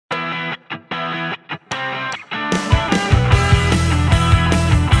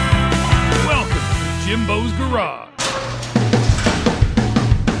Jimbo's Garage.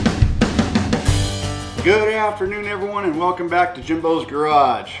 Good afternoon, everyone, and welcome back to Jimbo's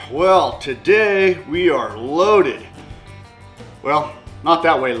Garage. Well, today we are loaded. Well, not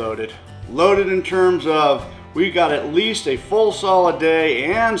that way loaded. Loaded in terms of we got at least a full solid day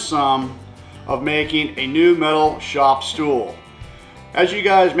and some of making a new metal shop stool. As you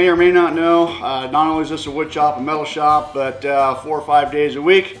guys may or may not know, not only is this a wood shop, a metal shop, but 4 or 5 days a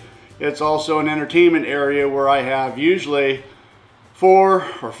week, it's also an entertainment area where I have usually 4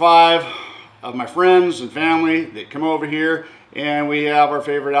 or 5 of my friends and family that come over here, and we have our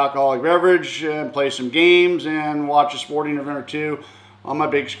favorite alcoholic beverage and play some games and watch a sporting event or two on my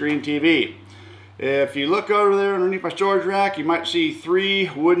big screen TV. If you look over there underneath my storage rack, you might see 3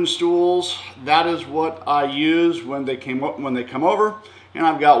 wooden stools. That is what I use when they come over, and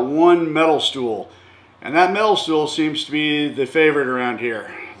I've got 1 metal stool, and that metal stool seems to be the favorite around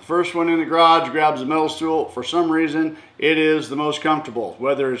here. The first one in the garage grabs the metal stool. For some reason, it is the most comfortable.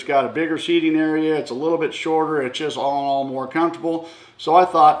 Whether it's got a bigger seating area, it's a little bit shorter, it's just all in all more comfortable. So I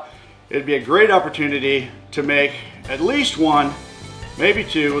thought it'd be a great opportunity to make at least 1, maybe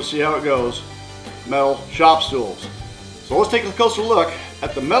 2, we'll see how it goes, metal shop stools. So let's take a closer look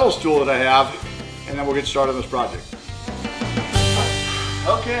at the metal stool that I have, and then we'll get started on this project.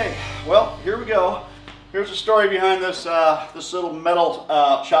 Okay, well, here we go. Here's the story behind this this little metal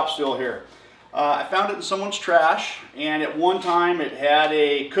shop stool here. I found it in someone's trash, and at one time it had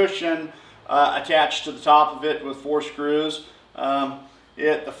a cushion attached to the top of it with 4 screws.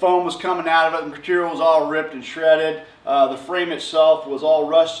 The foam was coming out of it, the material was all ripped and shredded. The frame itself was all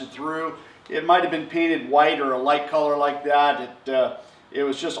rusted through. It might have been painted white or a light color like that. It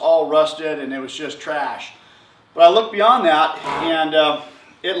was just all rusted, and it was just trash. But I looked beyond that, and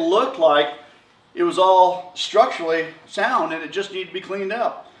it looked like it was all structurally sound, and it just needed to be cleaned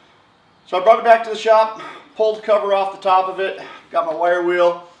up. So I brought it back to the shop, pulled the cover off the top of it, got my wire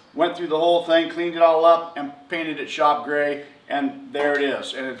wheel, went through the whole thing, cleaned it all up, and painted it shop gray, and there it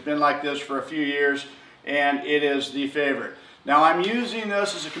is. And it's been like this for a few years, and it is the favorite. Now I'm using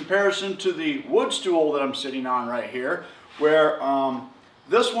this as a comparison to the wood stool that I'm sitting on right here, where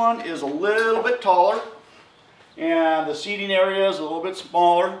this one is a little bit taller, and the seating area is a little bit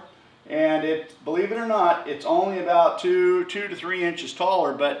smaller. And believe it or not, it's only about 2 to 3 inches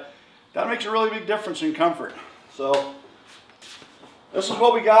taller, but that makes a really big difference in comfort. So this is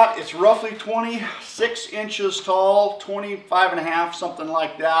what we got. It's roughly 26 inches tall, 25 and a half, something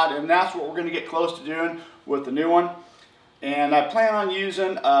like that. And that's what we're going to get close to doing with the new one. And I plan on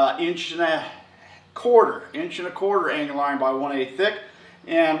using inch and a quarter angle iron by 1/8 thick.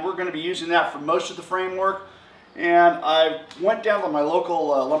 And we're going to be using that for most of the framework. And I went down to my local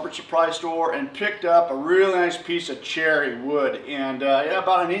lumber supply store and picked up a really nice piece of cherry wood, and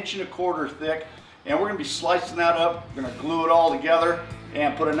about 1 1/4 inches thick. And we're going to be slicing that up. We're going to glue it all together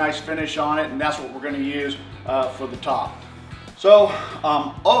and put a nice finish on it, and that's what we're going to use for the top. So,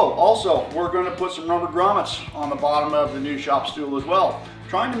 also we're going to put some rubber grommets on the bottom of the new shop stool as well.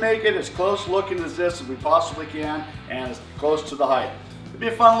 Trying to make it as close looking as this as we possibly can, and as close to the height. It'll be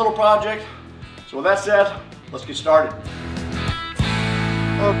a fun little project. So with that said, let's get started.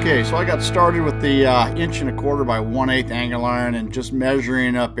 Okay, so I got started with the 1 1/4 by 1/8 angle iron and just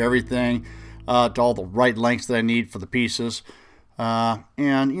measuring up everything to all the right lengths that I need for the pieces.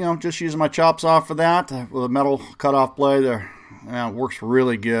 And just using my chop saw for that with a metal cutoff blade there. It works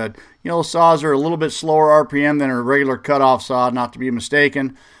really good. The saws are a little bit slower RPM than a regular cutoff saw, not to be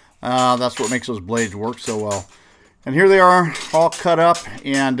mistaken. That's what makes those blades work so well. And here they are, all cut up,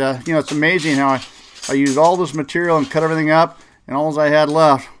 and it's amazing how I used all this material and cut everything up, and all I had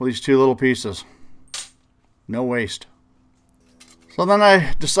left were these 2 little pieces. No waste. So then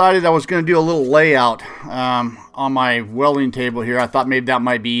I decided I was going to do a little layout on my welding table here. I thought maybe that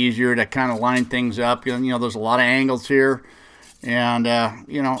might be easier to kind of line things up. There's a lot of angles here, and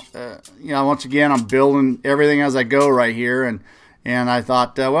once again, I'm building everything as I go right here, and I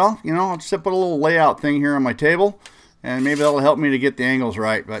thought, well, I'll just put a little layout thing here on my table, and maybe that'll help me to get the angles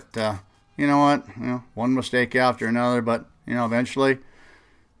right. But you know what? One mistake after another, but eventually,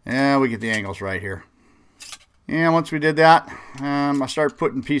 we get the angles right here. And once we did that, I started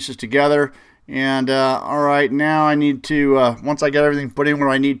putting pieces together. And all right, now I need to once I got everything put in where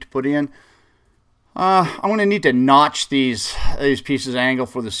I need to put in, I'm going to need to notch these pieces angle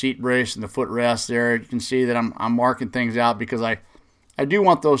for the seat brace and the footrest there. You can see that I'm marking things out because I do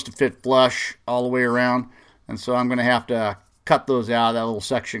want those to fit flush all the way around, and so I'm going to have to cut those out, that little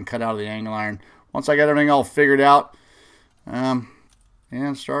section cut out of the angle iron. Once I got everything all figured out,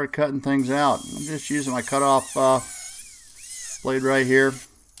 and started cutting things out. I'm just using my cutoff blade right here,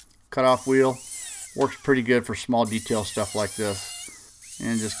 cutoff wheel, works pretty good for small detail stuff like this.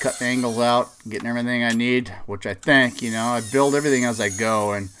 And just cut the angles out, getting everything I need, which I think, you know, I build everything as I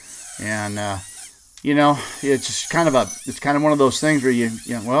go, and you know, it's just kind of one of those things where you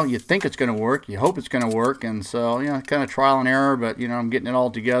know, well, you think it's going to work, you hope it's going to work, and so, you know, kind of trial and error, but, you know, I'm getting it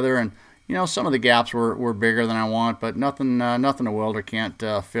all together, and, you know, some of the gaps were bigger than I want, but nothing a welder can't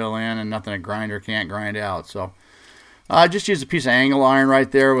fill in, and nothing a grinder can't grind out. So I just used a piece of angle iron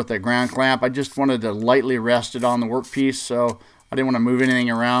right there with the ground clamp. I just wanted to lightly rest it on the workpiece, so I didn't want to move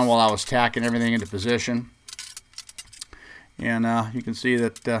anything around while I was tacking everything into position. And you can see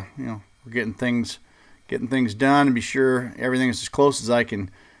that you know, we're getting things done, and be sure everything is as close as I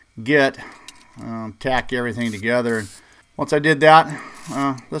can get. Tack everything together. And once I did that,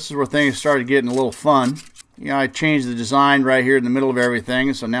 this is where things started getting a little fun. You know, I changed the design right here in the middle of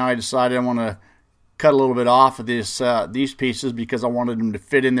everything, so now I decided I want to cut a little bit off of these pieces because I wanted them to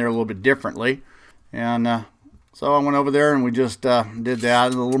fit in there a little bit differently. And so I went over there and we just did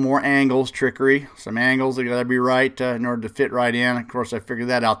that. A little more angles, trickery. Some angles that got to be right in order to fit right in. Of course, I figured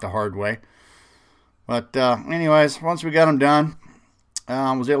that out the hard way. But anyways, once we got them done,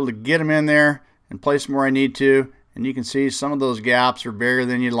 I was able to get them in there and place them where I need to. And you can see some of those gaps are bigger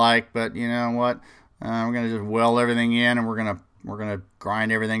than you'd like. But you know what? We're going to just weld everything in, and we're gonna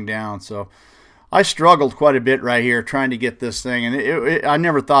grind everything down. So I struggled quite a bit right here trying to get this thing, and I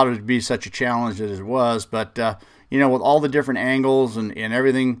never thought it would be such a challenge as it was, but you know, with all the different angles and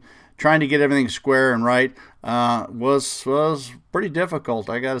everything, trying to get everything square and right was pretty difficult,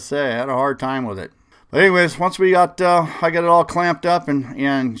 I gotta say. I had a hard time with it. But anyways, once we got I got it all clamped up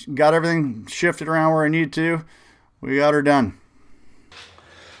and got everything shifted around where I needed to, we got her done.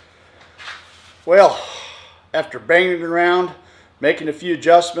 Well, after banging it around, making a few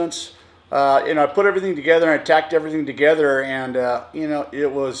adjustments, you know, I put everything together and I tacked everything together, and you know,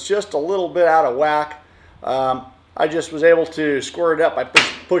 it was just a little bit out of whack. I just was able to square it up by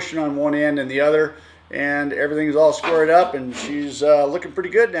pushing on one end and the other, and everything's all squared up, and she's looking pretty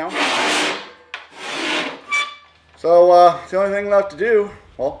good now. So the only thing left to do,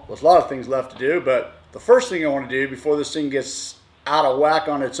 well, there's a lot of things left to do, but the first thing I want to do before this thing gets out of whack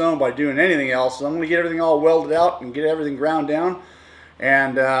on its own by doing anything else is I'm going to get everything all welded out and get everything ground down.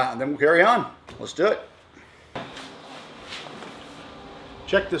 And then we'll carry on. Let's do it.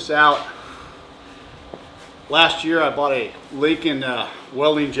 Check this out. Last year I bought a Lincoln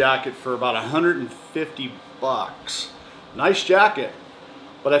welding jacket for about 150 bucks. Nice jacket.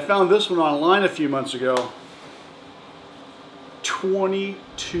 But I found this one online a few months ago.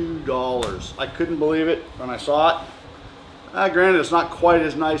 $22. I couldn't believe it when I saw it. Granted, it's not quite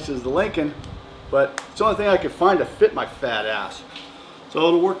as nice as the Lincoln, but it's the only thing I could find to fit my fat ass. So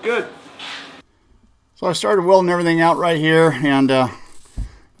it'll work good. So I started welding everything out right here, and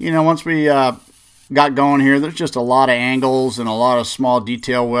you know, once we got going here, there's just a lot of angles and a lot of small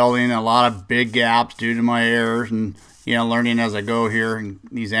detail welding, and a lot of big gaps due to my errors, and you know, learning as I go here. And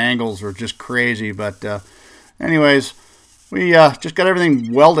these angles are just crazy, but anyways, we just got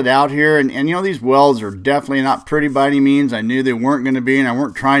everything welded out here, and you know, these welds are definitely not pretty by any means. I knew they weren't going to be, and I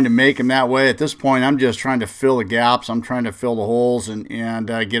weren't trying to make them that way. At this point, I'm just trying to fill the gaps. I'm trying to fill the holes and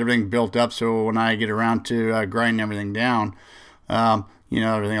get everything built up, so when I get around to grinding everything down, you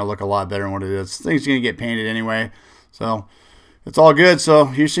know, everything will look a lot better than what it is. Things are going to get painted anyway, so it's all good.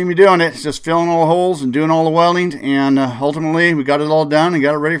 So you see me doing it. It's just filling all the holes and doing all the welding, and ultimately we got it all done and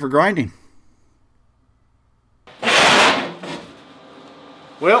got it ready for grinding.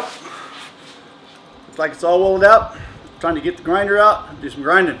 Well, looks like it's all welded out. Trying to get the grinder out and do some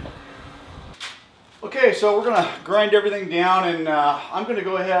grinding. Okay, so we're going to grind everything down, and I'm going to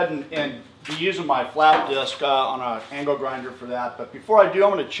go ahead and be using my flap disc on an angle grinder for that. But before I do,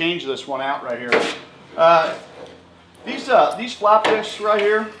 I'm going to change this one out right here. These flap discs right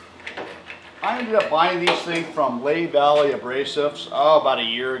here, I ended up buying these things from Lehigh Valley Abrasives about a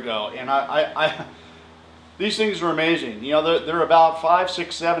year ago, and these things are amazing. You know, they're about $5, $6,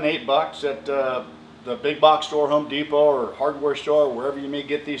 $7, $8 at the big box store, Home Depot, or hardware store, or wherever you may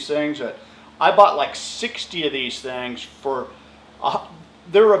get these things. I bought like 60 of these things for,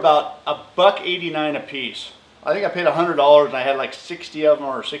 they're about $1.89 a piece. I think I paid $100 and I had like 60 of them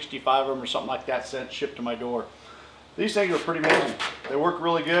or 65 of them or something like that sent shipped to my door. These things are pretty amazing. They work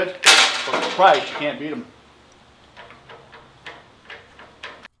really good. For the price, you can't beat them.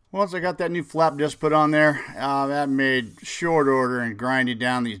 Once I got that new flap disc put on there, that made short order and grinding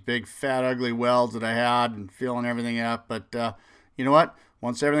down these big fat ugly welds that I had and filling everything up. But you know what?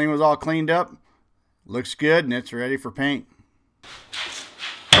 Once everything was all cleaned up, looks good and it's ready for paint.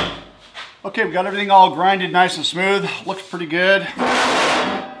 Okay, we got everything all grinded nice and smooth. Looks pretty good.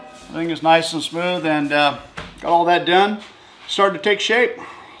 Everything is nice and smooth, and got all that done. Started to take shape.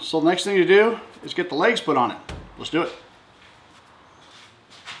 So the next thing to do is get the legs put on it. Let's do it.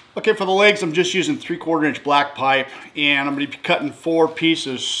 Okay, for the legs, I'm just using 3/4 inch black pipe, and I'm going to be cutting 4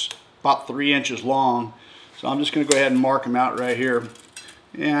 pieces about 3 inches long. So I'm just going to go ahead and mark them out right here.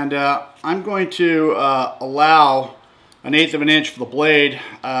 And I'm going to allow 1/8 of an inch for the blade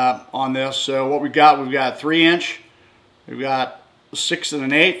on this. So what we've got 3 inch, we've got 6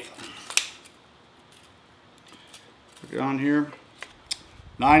 1/8. Put it on here,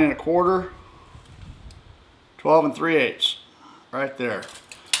 9 1/4, 12 3/8, right there.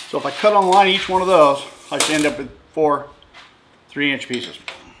 So if I cut on the line each one of those, I should end up with 4 3-inch pieces.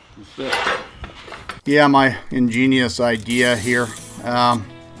 That's it. Yeah, my ingenious idea here.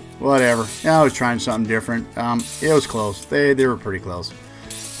 Whatever. Yeah, I was trying something different. It was close. They were pretty close.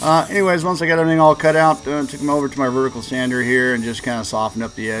 Anyways, once I got everything all cut out, took them over to my vertical sander here and just kind of softened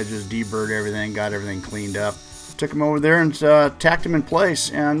up the edges, deburred everything, got everything cleaned up. Took them over there and tacked them in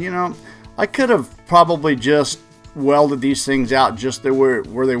place. And, you know, I could have probably just welded these things out just where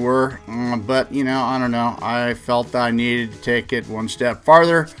they were, but, you know, I don't know. I felt I needed to take it one step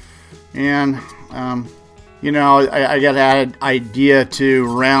farther. And, you know, I got an idea to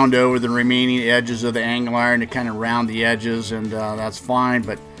round over the remaining edges of the angle iron to kind of round the edges, and that's fine.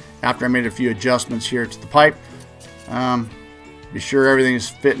 But after I made a few adjustments here to the pipe, be sure everything is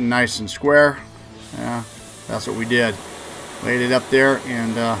fitting nice and square. That's what we did. Laid it up there,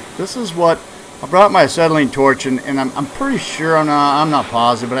 and this is what I brought my acetylene torch, and I'm pretty sure, I'm not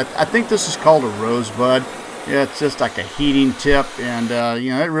positive, but I think this is called a rosebud. Yeah, it's just like a heating tip, and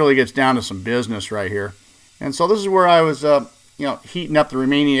you know, it really gets down to some business right here. And so this is where I was, you know, heating up the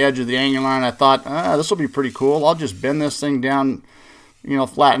remaining edge of the angle iron. I thought, this will be pretty cool. I'll just bend this thing down, you know,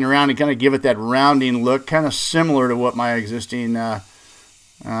 flatten around and kind of give it that rounding look, kind of similar to what my existing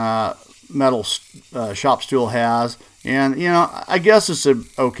metal shop stool has. And, you know, I guess it's an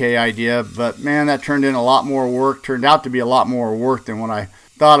okay idea, but man, that turned in a lot more work. Turned out to be a lot more work than what I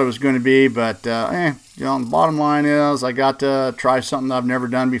thought it was going to be. But, you know, the bottom line is I got to try something I've never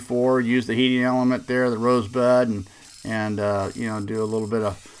done before. Use the heating element there, the rosebud, and you know, do a little bit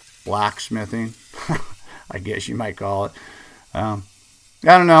of blacksmithing, I guess you might call it. I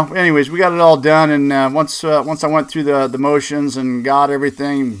don't know. Anyways, we got it all done, and once I went through the motions and got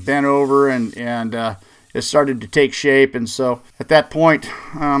everything bent over, and it started to take shape. And so at that point,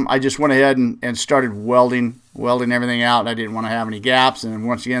 I just went ahead and started welding everything out. I didn't want to have any gaps, and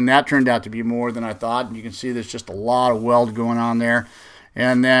once again, that turned out to be more than I thought. And you can see there's just a lot of weld going on there.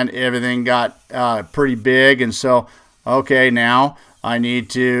 And then everything got pretty big, and so okay, now I need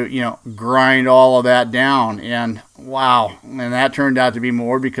to, you know, grind all of that down. And wow, and that turned out to be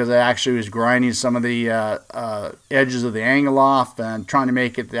more because I actually was grinding some of the edges of the angle off and trying to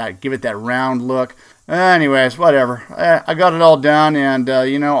make it give it that round look. Anyways, whatever. I got it all done, and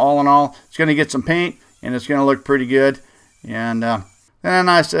you know, all in all, it's going to get some paint, and it's going to look pretty good. And then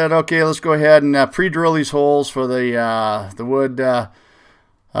I said, okay, let's go ahead and pre-drill these holes for the wood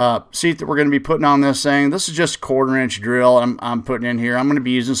seat that we're going to be putting on this thing. This is just a 1/4 inch drill I'm putting in here. I'm going to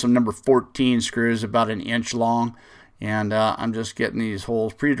be using some number 14 screws, about 1 inch long, and I'm just getting these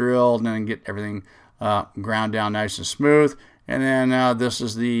holes pre-drilled and then get everything ground down nice and smooth. And then this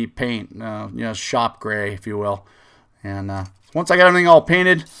is the paint, you know, shop gray, if you will. And once I got everything all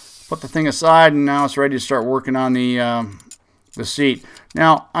painted, put the thing aside, and now it's ready to start working on the seat.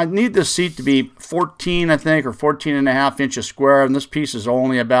 Now, I need this seat to be 14, I think, or 14.5 inches square, and this piece is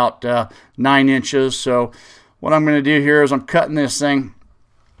only about 9 inches. So what I'm going to do here is I'm cutting this thing,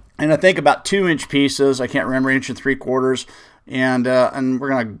 and I think about 2-inch pieces. I can't remember, 1 3/4. And we're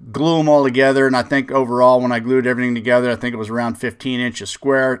going to glue them all together. And I think overall, when I glued everything together, I think it was around 15 inches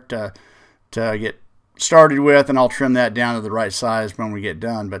square to get started with, and I'll trim that down to the right size when we get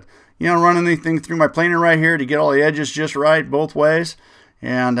done. But, you know, running anything through my planer right here to get all the edges just right both ways,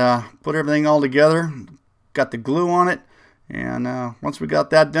 and put everything all together. Got the glue on it, and once we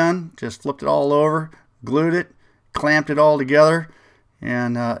got that done, just flipped it all over, glued it, clamped it all together.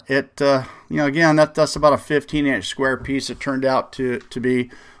 And you know, again, that's about a 15-inch square piece it turned out to be,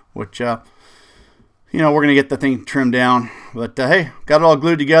 which, you know, we're going to get the thing trimmed down. But, hey, got it all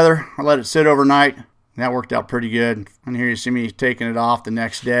glued together. I let it sit overnight. That worked out pretty good. And here you see me taking it off the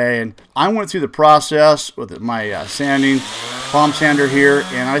next day. And I went through the process with my sanding palm sander here,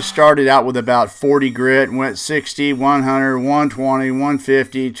 and I started out with about 40 grit, went 60, 100, 120,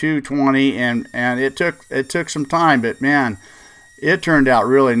 150, 220, and it took some time, but man, it turned out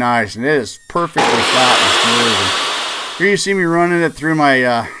really nice, and it is perfectly flat and smooth. And here you see me running it through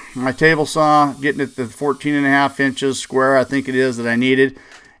my table saw, getting it to 14.5 inches square, I think it is, that I needed.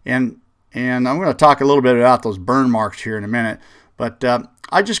 And I'm going to talk a little bit about those burn marks here in a minute. But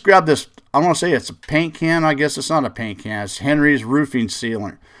I just grabbed this, I want to say it's a paint can. I guess it's not a paint can. It's Henry's roofing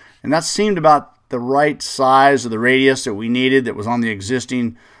sealant. And that seemed about the right size of the radius that we needed that was on the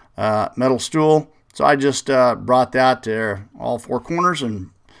existing metal stool. So I just brought that to all four corners and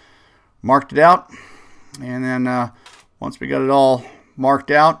marked it out. And then once we got it all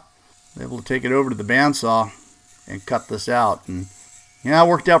marked out, I was able to take it over to the bandsaw and cut this out. And yeah, it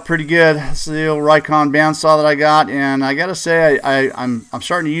worked out pretty good. This is the old Rikon bandsaw that I got, and I gotta say I'm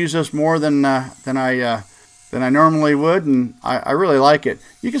starting to use this more than I normally would, and I really like it.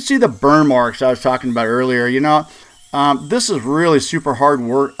 You can see the burn marks I was talking about earlier. You know, this is really super hard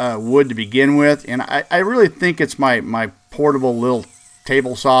wood to begin with, and I really think it's my portable little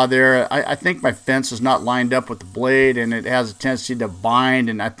table saw there. I think my fence is not lined up with the blade, and it has a tendency to bind,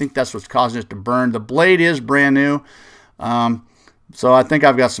 and I think that's what's causing it to burn. The blade is brand new. So I think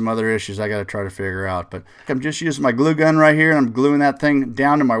I've got some other issues I got to try to figure out. But I'm just using my glue gun right here, and I'm gluing that thing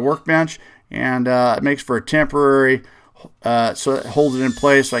down to my workbench, and it makes for a temporary, so it holds it in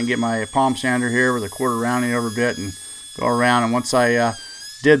place so I can get my palm sander here with a quarter rounding over bit and go around. And once I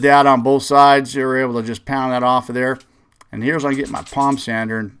did that on both sides, you were able to just pound that off of there. And here's when I get my palm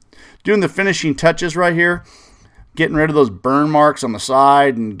sander and doing the finishing touches right here, getting rid of those burn marks on the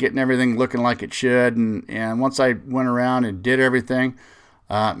side and getting everything looking like it should. And once I went around and did everything,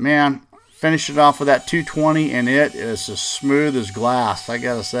 man, finished it off with that 220, and it is as smooth as glass. I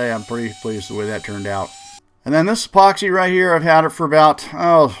gotta say, I'm pretty pleased with the way that turned out. And then this epoxy right here, I've had it for about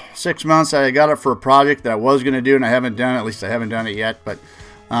 6 months. I got it for a project that I was going to do, and I haven't done it. At least I haven't done it yet. But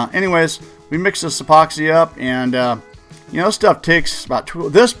anyways, we mixed this epoxy up, and you know, this stuff takes about,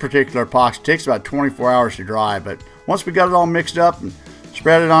 this particular epoxy takes about 24 hours to dry. But once we got it all mixed up and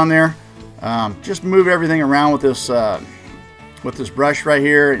spread it on there, just move everything around with this brush right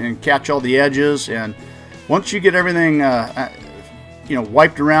here and catch all the edges. And once you get everything you know,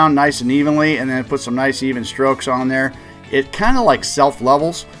 wiped around nice and evenly, and then put some nice even strokes on there, it kind of like self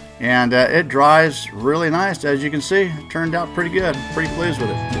levels, and it dries really nice. As you can see, it turned out pretty good. Pretty pleased with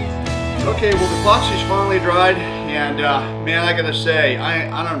it. Okay, well, the epoxy's finally dried, and man, I gotta say,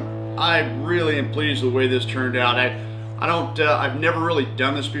 I really am pleased with the way this turned out. I've never really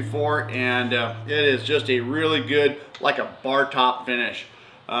done this before, and it is just a really good, like a bar top finish.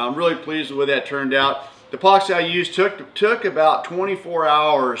 I'm really pleased with the way that turned out. The epoxy I used took about 24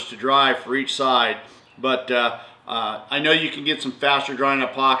 hours to dry for each side, but I know you can get some faster drying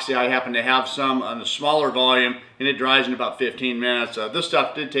epoxy. I happen to have some on the smaller volume, and it dries in about 15 minutes. This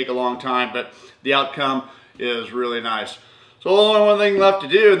stuff did take a long time, but the outcome is really nice. So only one thing left to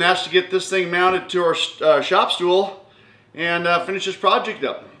do, and that's to get this thing mounted to our shop stool and finish this project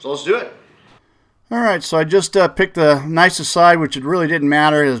up. So let's do it. Alright, so I just picked the nicest side, which it really didn't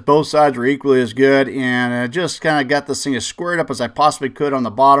matter as both sides were equally as good, and I just kind of got this thing as squared up as I possibly could on the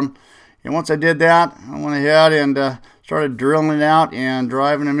bottom. And once I did that, I went ahead and started drilling it out and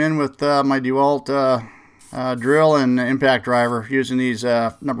driving them in with my Dewalt drill and impact driver using these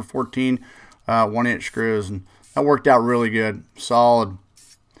number 14 1-inch screws, and that worked out really good, solid.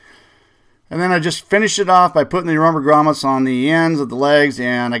 And then I just finished it off by putting the rubber grommets on the ends of the legs,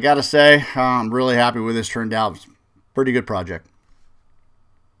 and I gotta say, I'm really happy with this. Turned out. It's a pretty good project.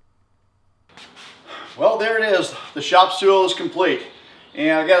 Well, there it is. The shop stool is complete.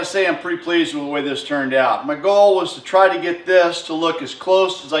 And I gotta say, I'm pretty pleased with the way this turned out. My goal was to try to get this to look as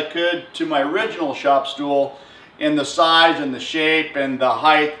close as I could to my original shop stool in the size and the shape and the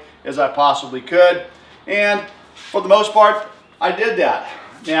height as I possibly could. And for the most part, I did that.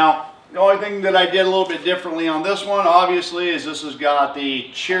 Now, the only thing that I did a little bit differently on this one, obviously, is this has got the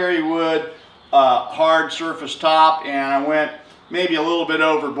cherry wood hard surface top, and I went maybe a little bit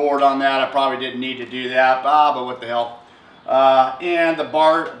overboard on that. I probably didn't need to do that, but what the hell. And the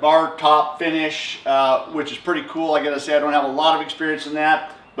bar top finish, which is pretty cool. I gotta say, I don't have a lot of experience in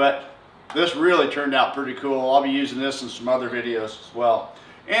that, but this really turned out pretty cool. I'll be using this in some other videos as well.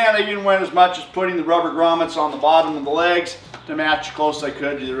 And I even went as much as putting the rubber grommets on the bottom of the legs to match as close as I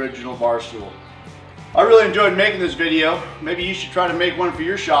could to the original bar stool. I really enjoyed making this video. Maybe you should try to make one for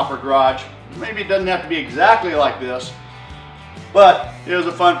your shop or garage. Maybe it doesn't have to be exactly like this, but it was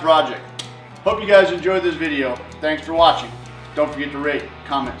a fun project. Hope you guys enjoyed this video. Thanks for watching. Don't forget to rate,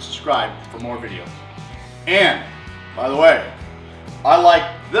 comment, subscribe for more videos. And, by the way, I like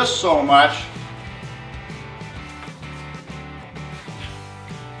this so much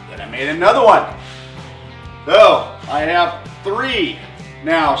that I made another one. So, I have 3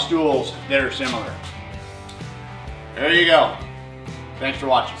 now stools that are similar. There you go. Thanks for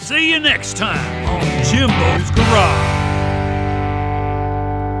watching. See you next time on Jimbo's Garage.